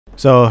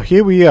So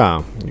here we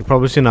are. You've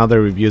probably seen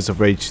other reviews of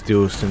Rage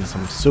 2 since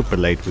I'm super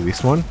late with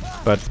this one,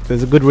 but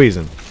there's a good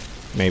reason.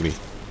 Maybe.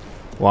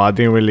 Well, I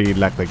didn't really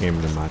like the game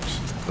that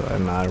much,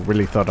 and I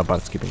really thought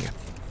about skipping it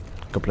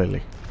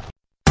completely.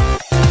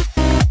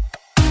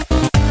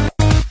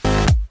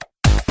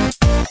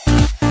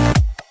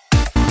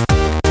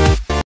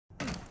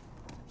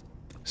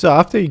 So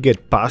after you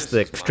get past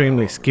the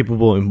extremely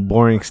skippable and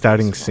boring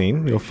starting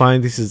scene, you'll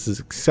find this is as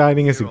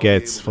exciting as it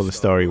gets for the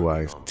story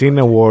wise. It's in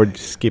a word,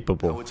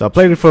 skippable. So I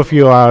played it for a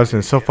few hours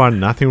and so far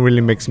nothing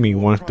really makes me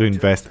want to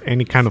invest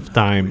any kind of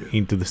time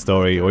into the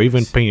story or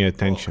even paying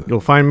attention. You'll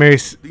find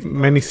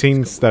many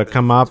scenes that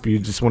come up, you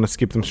just want to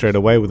skip them straight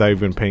away without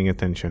even paying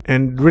attention.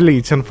 And really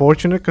it's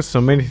unfortunate because so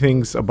many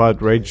things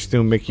about Rage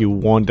 2 make you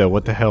wonder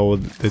what the hell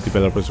the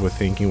developers were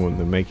thinking when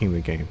they're making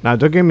the game. Now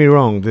don't get me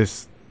wrong,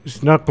 this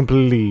is not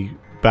completely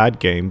bad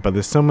game, but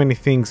there's so many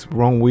things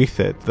wrong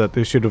with it that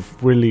they should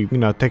have really,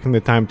 taken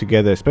the time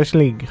together,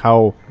 especially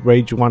how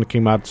Rage 1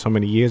 came out so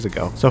many years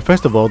ago. So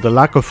first of all, the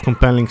lack of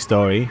compelling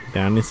story,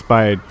 the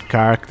uninspired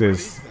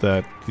characters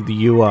that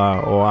you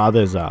are or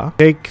others are.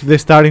 Take the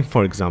starting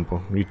for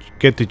example. You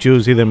get to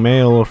choose either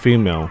male or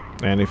female,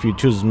 and if you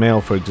choose male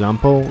for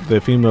example,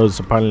 the female is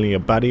apparently a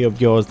buddy of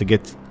yours that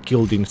gets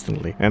killed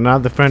instantly.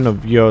 Another friend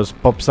of yours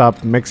pops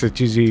up, makes a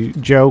cheesy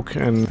joke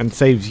and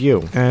saves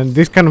you. And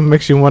this kind of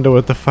makes you wonder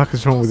what the fuck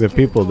is wrong with the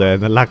people there,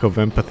 the lack of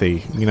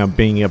empathy,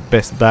 being a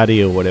best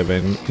buddy or whatever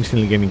and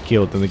instantly getting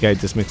killed and the guy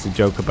just makes a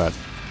joke about it.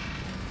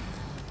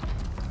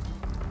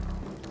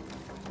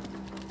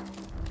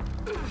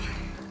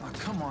 Oh,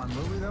 come on,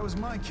 Lily, that was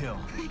my kill.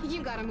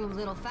 You gotta move a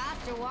little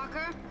faster,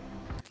 Walker.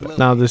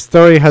 Now the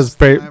story has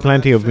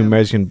plenty of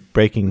immersion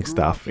breaking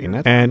stuff in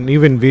it, and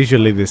even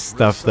visually there's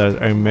stuff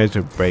that are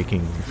immersion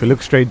breaking. If you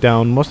look straight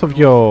down, most of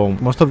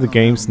the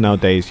games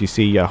nowadays you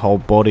see your whole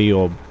body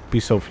or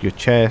piece of your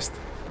chest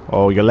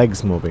or your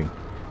legs moving.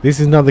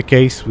 This is not the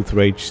case with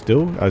Rage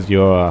 2, as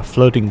you're a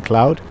floating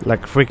cloud,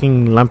 like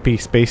freaking lumpy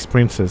space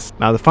princess.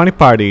 Now the funny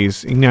part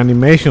is, in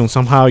animation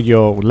somehow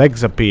your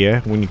legs appear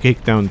when you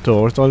kick down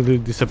doors, or they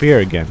disappear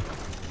again.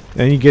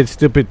 Then you get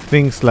stupid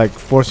things like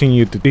forcing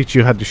you to teach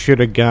you how to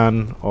shoot a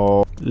gun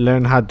or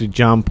learn how to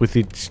jump with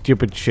it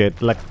stupid shit.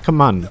 Like,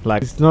 come on,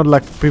 like, it's not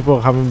like people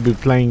haven't been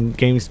playing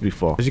games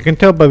before. As you can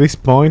tell by this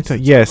point,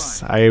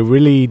 yes, I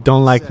really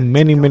don't like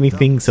many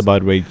things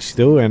about Rage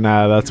 2, and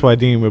that's why I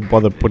didn't even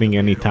bother putting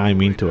any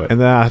time into it.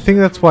 And I think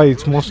that's why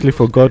it's mostly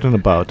forgotten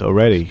about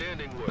already.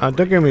 Now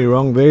don't get me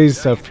wrong, there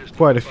is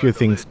quite a few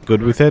things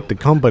good with it. The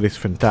combat is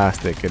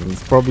fantastic and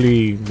it's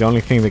probably the only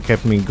thing that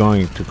kept me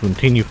going to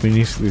continue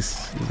finish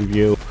this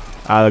review.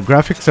 The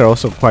graphics are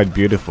also quite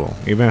beautiful,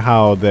 even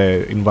how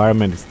the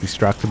environment is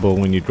destructible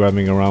when you're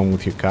driving around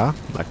with your car,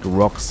 like the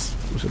rocks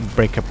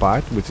break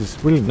apart, which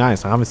is really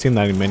nice. I haven't seen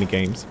that in many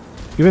games.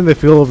 Even the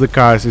feel of the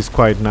cars is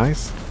quite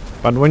nice,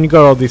 but when you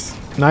got all these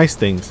nice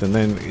things and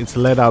then it's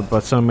led out by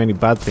so many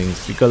bad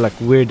things, you got like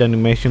weird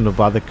animation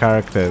of other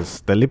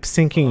characters. The lip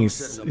syncing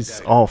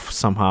is off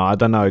somehow, I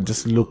don't know, it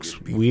just looks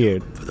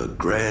weird. For the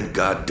grand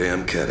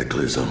goddamn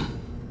cataclysm.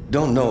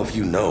 Don't know if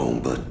you know,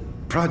 but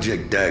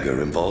Project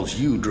Dagger involves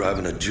you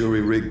driving a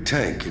jury-rigged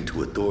tank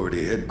into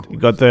Authority headquarters. You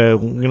got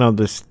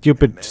the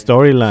stupid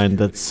storyline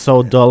that's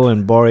so dull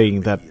and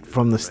boring that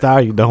from the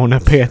start you don't want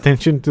to pay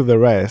attention to the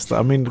rest.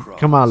 I mean,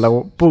 come on,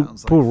 like,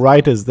 poor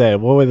writers there,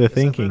 what were they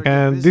thinking?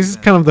 And this is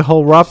kind of the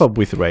whole wrap-up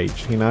with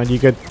Rage, you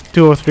get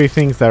 2 or 3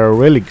 things that are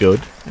really good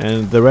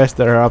and the rest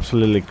that are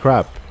absolutely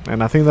crap.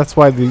 And I think that's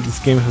why this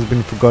game has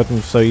been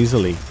forgotten so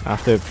easily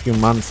after a few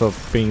months of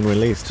being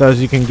released. So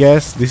as you can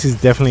guess, this is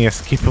definitely a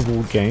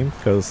skippable game,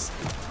 because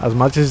as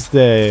much as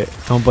the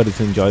combat is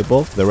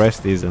enjoyable, the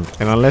rest isn't.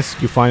 And unless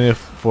you find it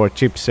for a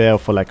cheap sale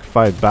for like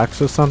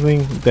 $5 or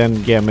something,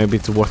 then yeah, maybe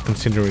it's worth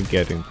considering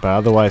getting. But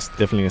otherwise,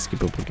 definitely a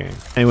skippable game.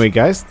 Anyway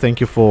guys, thank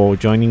you for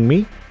joining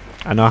me.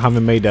 I know I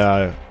haven't made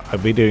a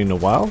video in a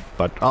while,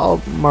 but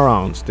I'm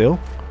around still.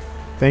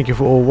 Thank you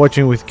for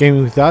watching with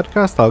Gaming with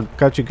Outkast. I'll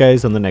catch you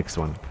guys on the next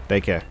one.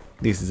 Take care.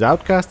 This is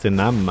Outkast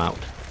and I'm out.